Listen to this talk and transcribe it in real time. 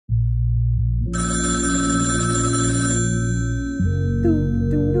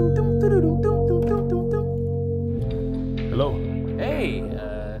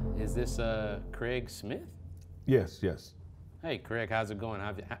Kraig Smith? Yes, yes. Hey, Kraig, how's it going?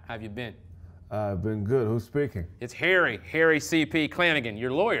 How have you been? I've been good. Who's speaking? It's Harry CP Clanigan,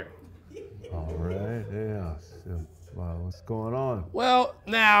 your lawyer. All right, yeah. So, what's going on? Well,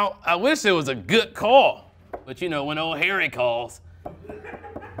 now, I wish it was a good call. But you know, when old Harry calls,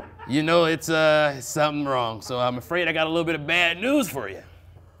 you know it's something wrong. So I'm afraid I got a little bit of bad news for you.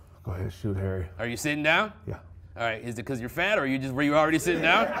 Go ahead, shoot, Harry. Are you sitting down? Yeah. All right, is it because you're fat or were you already sitting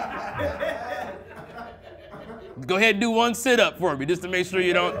down? Go ahead and do one sit-up for me just to make sure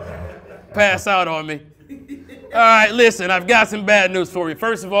you don't pass out on me. All right, listen, I've got some bad news for you.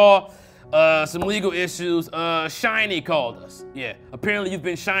 First of all, some legal issues. Shiny called us. Yeah, apparently you've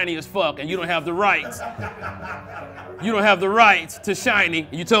been shiny as fuck and you don't have the rights. You don't have the rights to Shiny.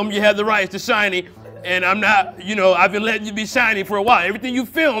 You told me you had the rights to Shiny, and I'm not, you know, I've been letting you be shiny for a while. Everything you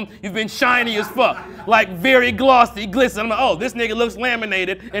filmed, you've been shiny as fuck. Like very glossy, glisten. I'm like, oh, this nigga looks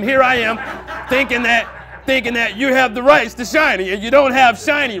laminated, and here I am thinking that you have the rights to Shiny, and you don't have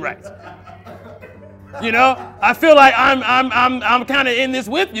Shiny rights. You know, I feel like I'm kind of in this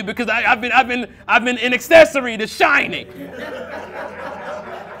with you because I've been an accessory to Shiny.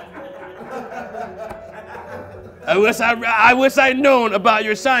 I wish I'd known about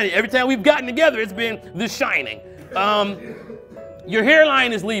your Shiny. Every time we've gotten together, it's been The Shining. Your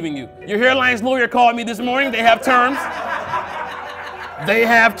hairline is leaving you. Your hairline's lawyer called me this morning. They have terms. They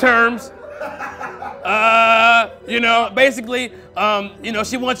have terms. You know, basically, you know,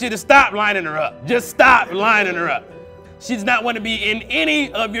 she wants you to stop lining her up. Just stop lining her up. She does not want to be in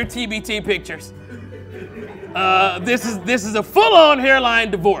any of your TBT pictures. This is a full-on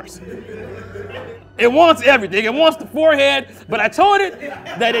hairline divorce. It wants everything. It wants the forehead, but I told it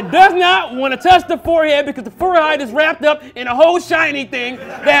that it does not want to touch the forehead because the forehead is wrapped up in a whole shiny thing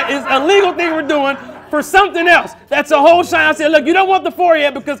that is a legal thing we're doing for something else. That's a whole shiny. I said, look, you don't want the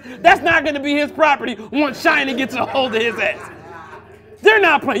forehead because that's not going to be his property once Shiny gets a hold of his ass. They're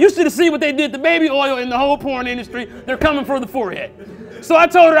not playing. You should have seen what they did to baby oil in the whole porn industry. They're coming for the forehead. So I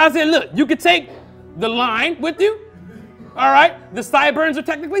told her, I said, look, you could take the line with you. All right, the sideburns are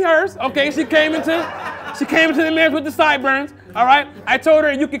technically hers. Okay, she came into the marriage with the sideburns. All right, I told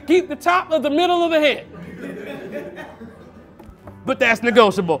her you could keep the top of the middle of the head, but that's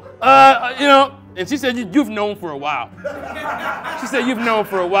negotiable. You know, and she said you've known for a while. She said you've known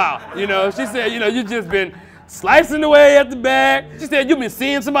for a while. You know, she said you've just been slicing away at the back. She said you've been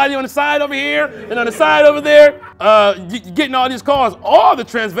seeing somebody on the side over here and on the side over there. You're getting all these calls. All the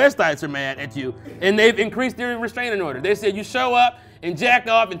transvestites are mad at you, and they've increased their restraining order. They said you show up and jack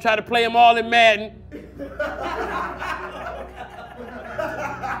off and try to play them all in Madden,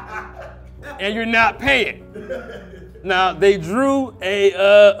 and you're not paying. Now they drew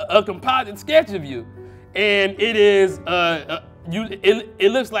a composite sketch of you, and it is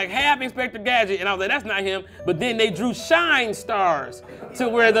it looks like half Inspector Gadget, and I was like, that's not him. But then they drew shine stars to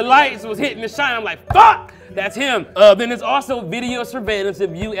where the lights was hitting the shine. I'm like, fuck, that's him. Then there's also video surveillance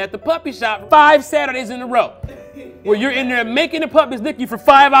of you at the puppy shop 5 Saturdays in a row, where you're in there making the puppies lick you for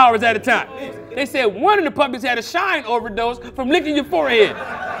 5 hours at a time. They said one of the puppies had a shine overdose from licking your forehead.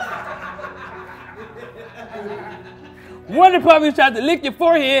 One of the puppies tried to lick your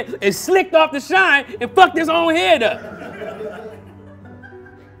forehead and slicked off the shine and fucked his own head up.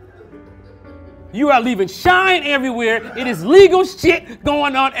 You are leaving shine everywhere. It is legal shit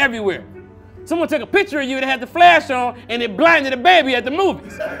going on everywhere. Someone took a picture of you that had the flash on and it blinded a baby at the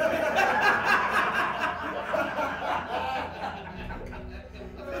movies.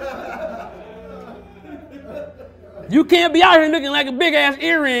 You can't be out here looking like a big ass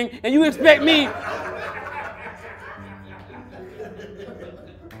earring and you expect me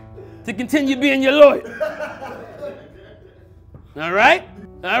to continue being your lawyer. All right?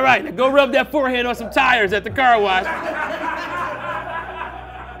 All right, now go rub that forehead on some tires at the car wash.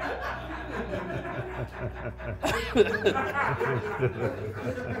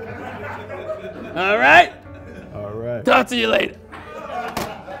 All right? All right. Talk to you later.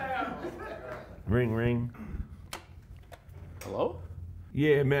 Ring, ring. Hello?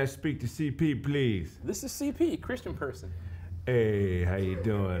 Yeah, may I speak to CP, please? This is CP, Christian person. Hey, how you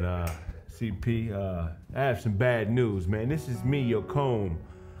doing, CP? I have some bad news, man. This is me, your comb.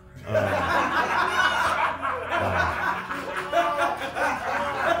 Hey,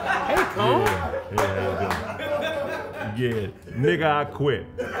 comb? Yeah, nigga, I quit.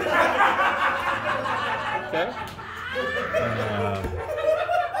 Okay.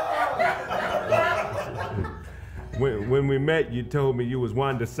 When we met, you told me you was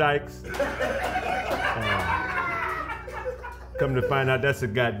Wanda Sykes. Come to find out, that's a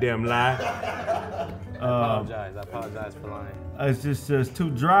goddamn lie. I apologize for lying. It's just it's too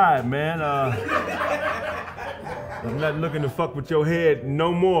dry, man. I'm not looking to fuck with your head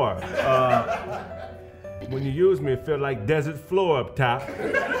no more. When you use me, it felt like desert floor up top.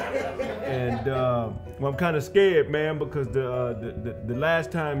 And well, I'm kind of scared, man, because the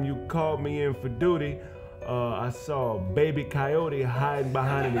last time you called me in for duty, I saw a baby coyote hiding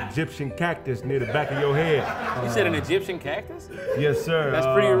behind an Egyptian cactus near the back of your head. You said an Egyptian cactus? Yes, sir. That's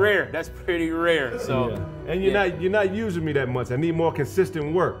pretty rare. That's pretty rare. So, yeah. And you're not using me that much. I need more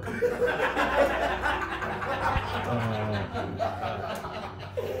consistent work.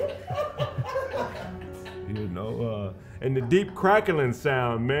 You know, and the deep crackling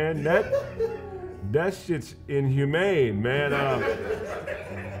sound, man. That shit's inhumane, man.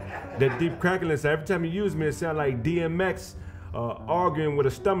 That deep crackling sound. Every time you use me, it sounds like DMX arguing with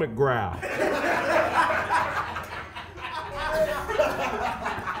a stomach growl.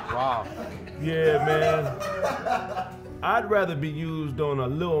 Wow. Yeah, man. I'd rather be used on a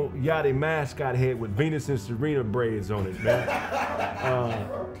little Yachty mascot head with Venus and Serena braids on it, man.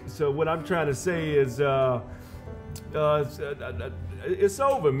 So what I'm trying to say is, it's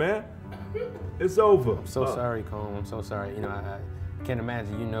over, man. It's over. I'm so sorry, Cone. I'm so sorry. You know, I can't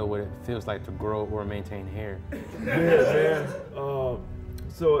imagine you know what it feels like to grow or maintain hair. Yeah, man.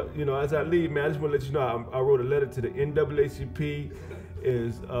 So, you know, as I leave, man, I just want to let you know I wrote a letter to the NAACP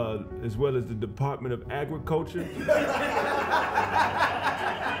as well as the Department of Agriculture.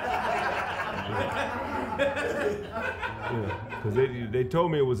 Because they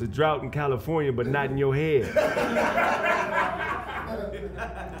told me it was a drought in California, but not in your head.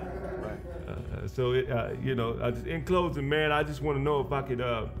 So, you know, in closing, man, I just want to know if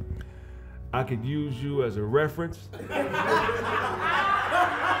I could use you as a reference.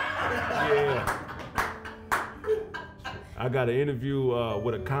 Yeah. I got an interview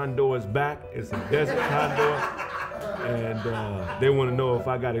with a condor's back. It's a desert condor. And they want to know if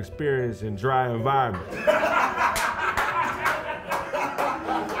I got experience in dry environments.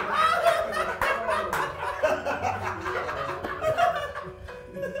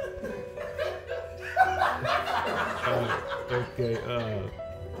 Okay.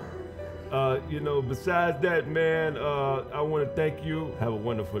 You know, besides that, man, I want to thank you. Have a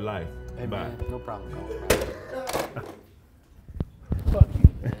wonderful life. Hey, bye. Man, no problem. Fuck you.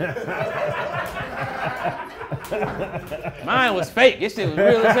 Mine was fake. This shit was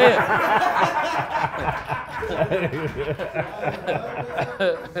real as hell.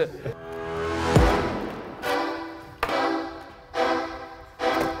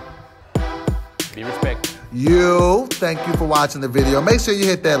 Be respectful. Thank you for watching the video. Make sure you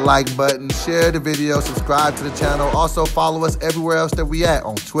hit that like button, share the video, subscribe to the channel. Also follow us everywhere else that we at,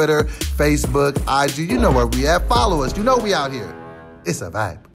 on Twitter, Facebook, IG. You know where we at. Follow us. You know we out here. It's a vibe.